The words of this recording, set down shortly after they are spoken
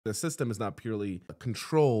the system is not purely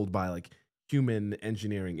controlled by like human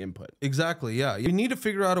engineering input. Exactly. Yeah. You need to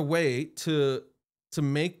figure out a way to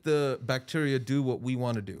make the bacteria do what we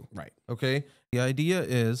want to do. Right. Okay. The idea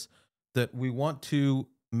is that we want to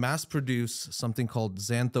mass produce something called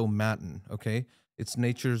Xanthommatin. Okay. It's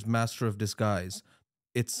nature's master of disguise.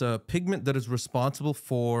 It's a pigment that is responsible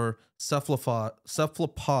for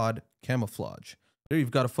cephalopod camouflage. There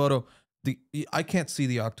you've got a photo. I can't see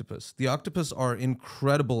the octopus. The octopus are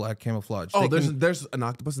incredible at camouflage. Oh, there's an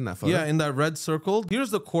octopus in that photo? Yeah, in that red circle.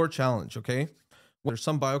 Here's the core challenge, okay? There's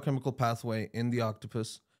some biochemical pathway in the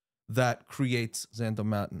octopus that creates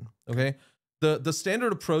xanthommatin, okay? The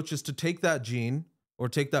standard approach is to take that gene or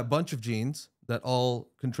take that bunch of genes that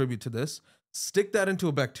all contribute to this, stick that into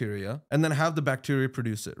a bacteria, and then have the bacteria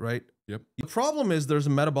produce it, right? Yep. The problem is there's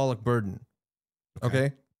a metabolic burden,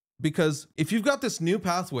 okay? Because if you've got this new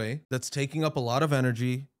pathway that's taking up a lot of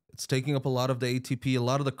energy, it's taking up a lot of the ATP, a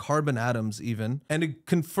lot of the carbon atoms even, and it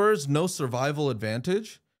confers no survival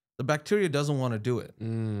advantage, the bacteria doesn't want to do it,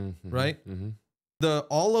 right?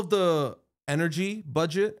 All of the energy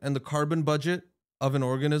budget and the carbon budget of an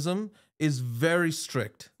organism is very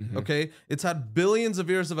strict, okay? It's had billions of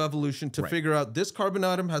years of evolution to figure out this carbon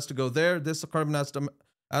atom has to go there, this carbon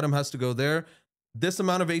atom has to go there, this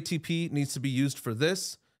amount of ATP needs to be used for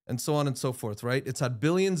this, and so on and so forth, right? It's had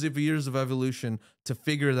billions of years of evolution to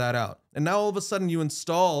figure that out. And now all of a sudden you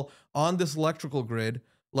install on this electrical grid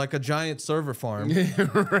like a giant server farm,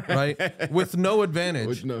 right? With no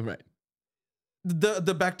advantage.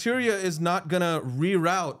 The bacteria is not gonna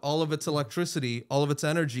reroute all of its electricity, all of its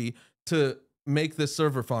energy to make this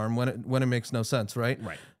server farm when it makes no sense, right?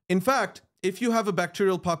 Right. In fact, if you have a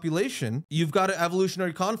bacterial population, you've got an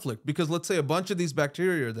evolutionary conflict because let's say a bunch of these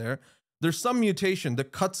bacteria are there. There's some mutation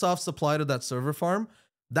that cuts off supply to that server farm.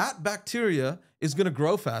 That bacteria is going to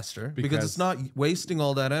grow faster because it's not wasting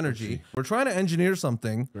all that energy. We're trying to engineer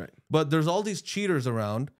something, but there's all these cheaters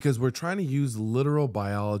around. Because we're trying to use literal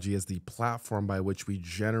biology as the platform by which we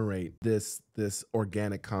generate this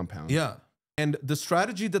organic compound. Yeah. And the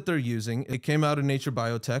strategy that they're using, it came out in Nature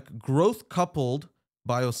Biotech, growth-coupled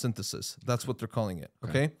biosynthesis. That's what they're calling it,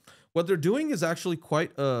 okay? What they're doing is actually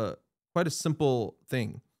quite a simple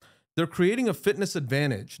thing. They're creating a fitness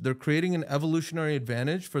advantage. They're creating an evolutionary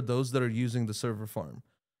advantage for those that are using the server farm.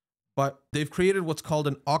 But they've created what's called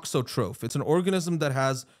an auxotroph. It's an organism that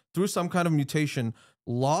has, through some kind of mutation,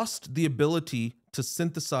 lost the ability to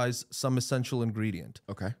synthesize some essential ingredient.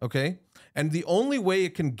 Okay? And the only way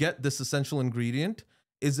it can get this essential ingredient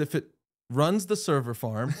is if it runs the server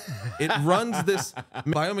farm, it runs this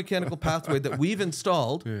biomechanical pathway that we've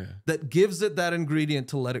installed that gives it that ingredient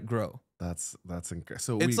to let it grow. That's incredible.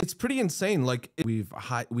 So it's pretty insane. Like we've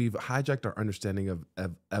hijacked our understanding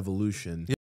of evolution